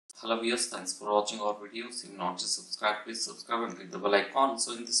Hello viewers, thanks for watching our videos. If not yet subscribed, please subscribe and click the bell icon.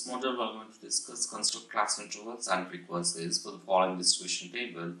 So in this module, we are going to discuss construct class intervals and frequencies for the following distribution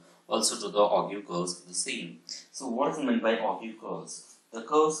table, also to the argue curves for the same. So what is meant by argue curves? The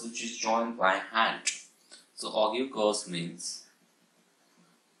curves which is joined by hand. So argue curves means,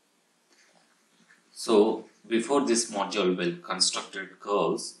 so before this module we constructed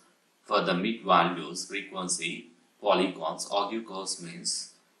curves for the mid values, frequency, polygons. Argue curves means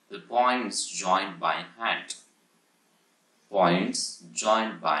the points joined by hand. Points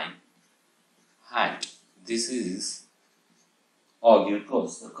joined by hand. This is argue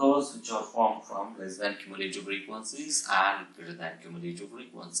curves. The curves which are formed from less than cumulative frequencies and greater than cumulative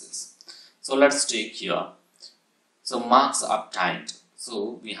frequencies. So let's take here. So marks obtained.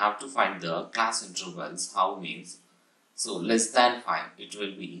 So we have to find the class intervals. How means? So less than 5, it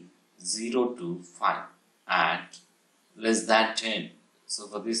will be 0 to 5, and less than 10. So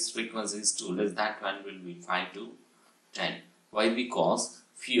for this frequencies too, less than 10 will be 5 to 10. Why? Because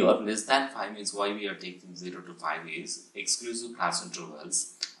here less than 5 means why we are taking 0 to 5 is exclusive class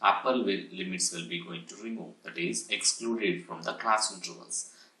intervals. Upper limits will be going to remove, that is excluded from the class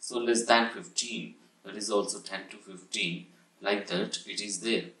intervals. So less than 15, that is also 10 to 15, like that it is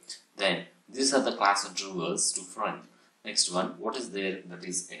there. Then these are the class intervals to front. Next one, what is there, that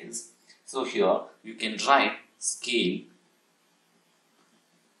is S. So here you can write scale.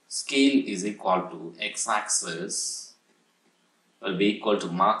 Scale is equal to x-axis will be equal to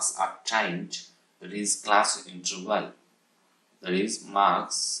marks obtained, that is class interval, that is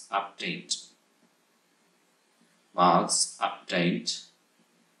marks obtained. Marks obtained.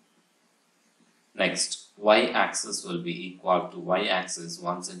 Next, y-axis will be equal to y-axis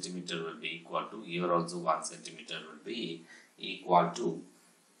 1 centimeter will be equal to, here also 1 centimeter will be equal to.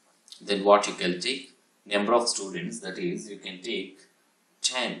 Then what you can take? Number of students, that is you can take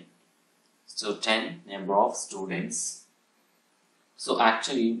 10. So 10 number of students. So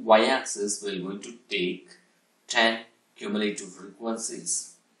actually y-axis will going to take 10 cumulative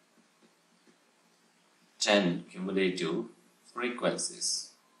frequencies. 10 cumulative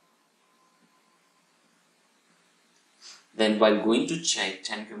frequencies. Then while going to check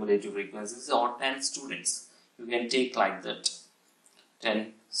 10 cumulative frequencies or 10 students, you can take like that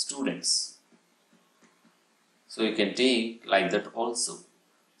 10 students. So you can take like that also.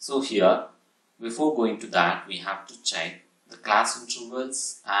 So here, before going to that, we have to check the class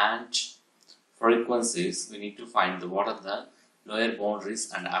intervals and frequencies. We need to find what are the lower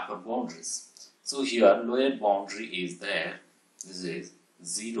boundaries and upper boundaries. So here, lower boundary is there. This is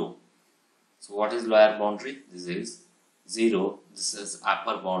 0. So what is lower boundary? This is 0. This is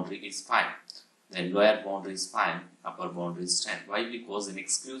upper boundary is 5. Then lower boundary is 5, upper boundary is 10. Why? Because in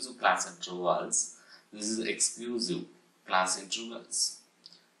exclusive class intervals, this is exclusive class intervals.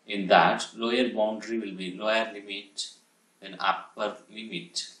 In that, lower boundary will be lower limit and upper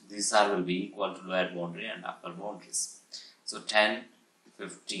limit. These are will be equal to lower boundary and upper boundaries. So 10,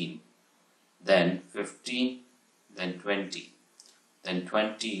 15, then 15, then 20, then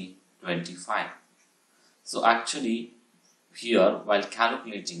 20, 25. So actually here, while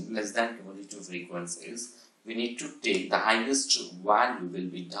calculating less than cumulative frequencies, we need to take the highest value will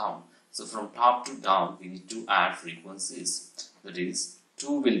be down. So from top to down, we need to add frequencies. That is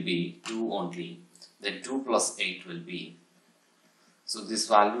 2 will be 2 only, then 2 plus 8 will be, so this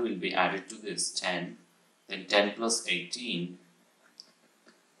value will be added to this 10, then 10 plus 18,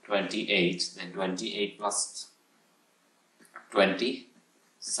 28, then 28 plus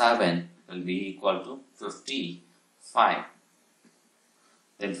 27 will be equal to 55,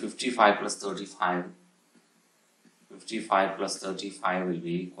 then 55 plus 35, 55 plus 35 will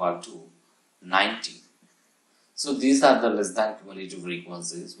be equal to 90. So these are the less than cumulative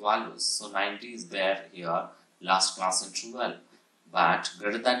frequencies values. So 90 is there here, last class interval, but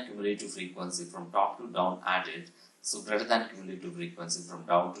greater than cumulative frequency from top to down added. So greater than cumulative frequency from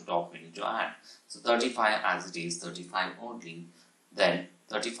down to top we need to add. So 35 as it is, 35 only. Then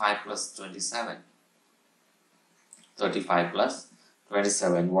 35 plus 27. 35 plus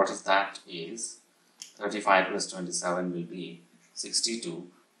 27, what is that is? 35 plus 27 will be 62.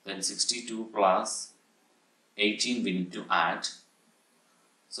 Then 62 plus 18 we need to add,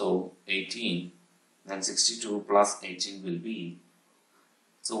 so 18, then 62 plus 18 will be,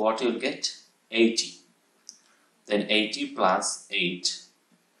 so what you will get? 80. Then 80 plus 8,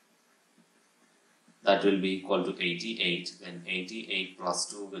 that will be equal to 88, then 88 plus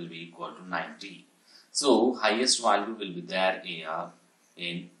 2 will be equal to 90. So highest value will be there here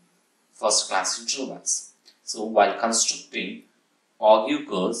in first class intervals. So while constructing argue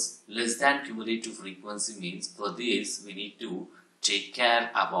curves less than cumulative frequency means for this we need to take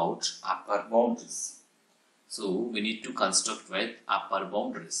care about upper boundaries. So we need to construct with upper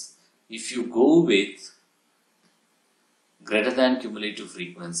boundaries. If you go with greater than cumulative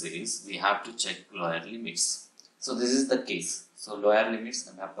frequencies, we have to check lower limits. So this is the case. So lower limits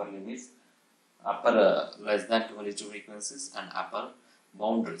and upper limits, upper less than cumulative frequencies and upper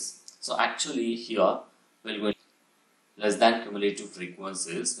boundaries. So actually here we're going less than cumulative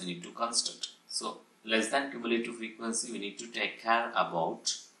frequencies we need to construct. So less than cumulative frequency we need to take care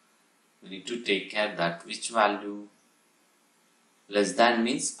about. We need to take care that which value less than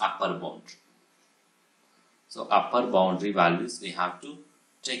means upper boundary. So upper boundary values we have to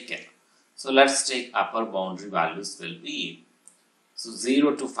take care. So let's take upper boundary values will be, so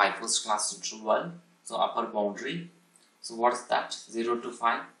 0 to 5 first class interval. So upper boundary, so what is that? 0 to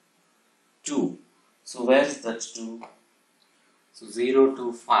 5, 2. So where is that 2? So 0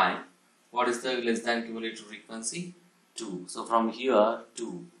 to 5, what is the less than cumulative frequency? 2. So from here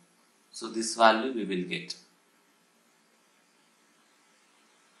 2. So this value we will get.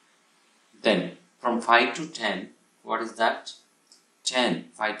 Then from 5 to 10, what is that? 10.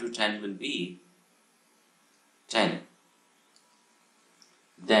 5 to 10 will be 10.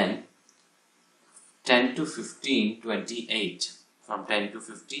 Then 10 to 15, 28. From 10 to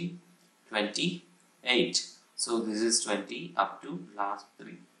 15, 28. So this is 20 up to last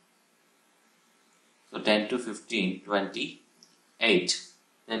 3. So 10 to 15, 28.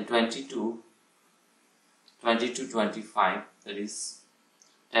 Then 20 to 25, that is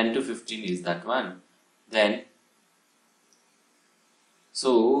 10 to 15 is that one. Then,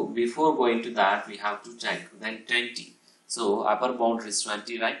 so before going to that, we have to check. Then 20. So upper boundary is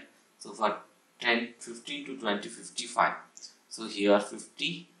 20, right? So for 10, 15 to 20, 55. So here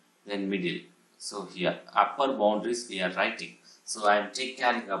 50, then middle. So here upper boundaries we are writing. So I am taking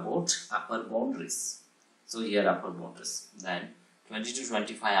care about upper boundaries. So here upper boundaries. Then 20 to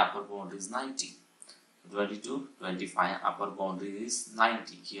 25 upper boundary is 90. 20 to 25 upper boundary is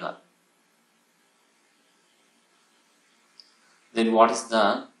 90 here. Then what is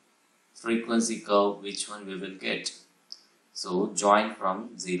the frequency curve, which one we will get? So join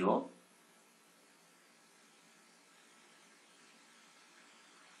from 0 .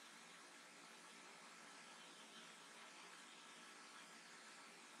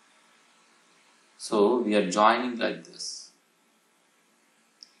 So we are joining like this.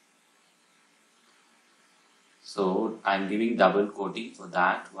 So I am giving double quoting for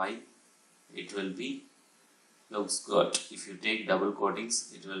that. Why? It will be looks good. If you take double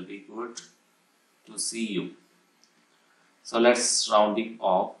quotings, it will be good to see you. So let's rounding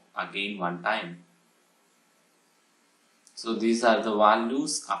off again one time. So these are the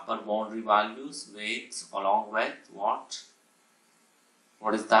values, upper boundary values with along with what?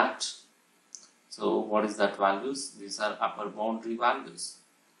 What is that? So what is that values? These are upper boundary values.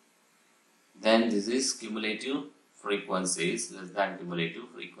 Then this is cumulative frequencies, less than cumulative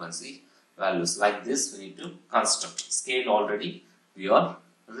frequency values. Like this we need to construct. Scale already we are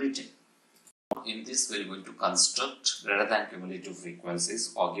written. In this we are going to construct greater than cumulative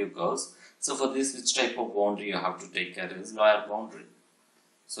frequencies or give curves. So for this, which type of boundary you have to take care is lower boundary.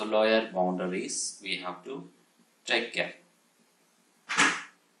 So lower boundaries we have to take care.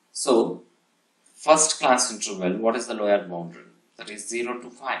 So first class interval, what is the lower boundary? That is 0 to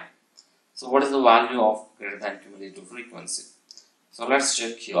 5. So what is the value of greater than cumulative frequency? So let's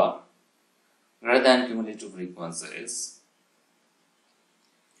check here. Greater than cumulative frequencies.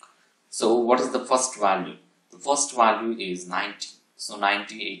 So what is the first value? The first value is 90. So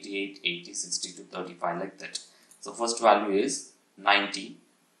 90, 88, 80, 62, 35 like that. So first value is 90.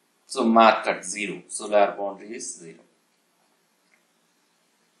 So mark at 0. So lower boundary is 0.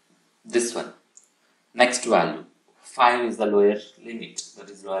 This one. Next value. 5 is the lower limit. That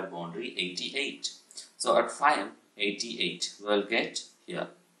is lower boundary 88. So at 5, 88 we will get here.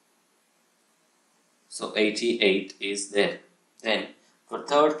 So 88 is there. Then for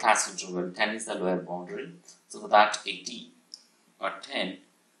third class interval, 10 is the lower boundary. So for that 80 or 10,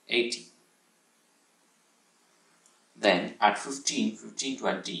 80. Then at 15, 15,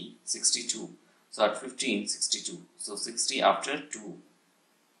 20, 62. So at 15, 62. So 60 after 2.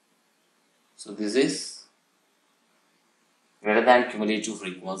 So this is greater than cumulative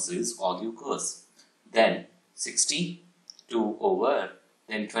frequencies or give curves. Then 62 over,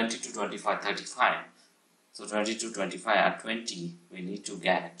 then 20 to 25, 35. So 20 to 25 at 20 we need to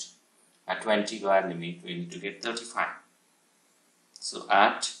get, at 20 lower limit we need to get 35. So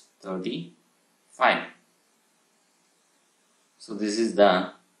at 35. So this is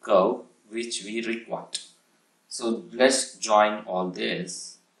the curve which we require. So let's join all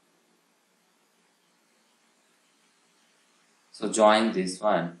this. So join this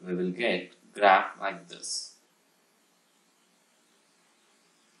one, we will get graph like this.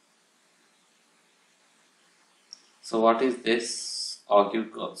 So what is this? Argue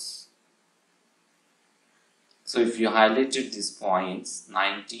curves. So if you highlighted these points,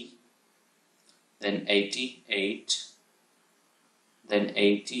 90, then 88, then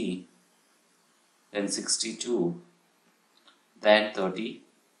 80, then 62, then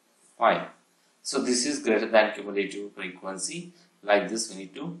 35. So this is greater than cumulative frequency. Like this we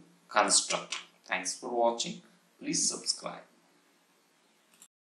need to construct. Thanks for watching. Please subscribe.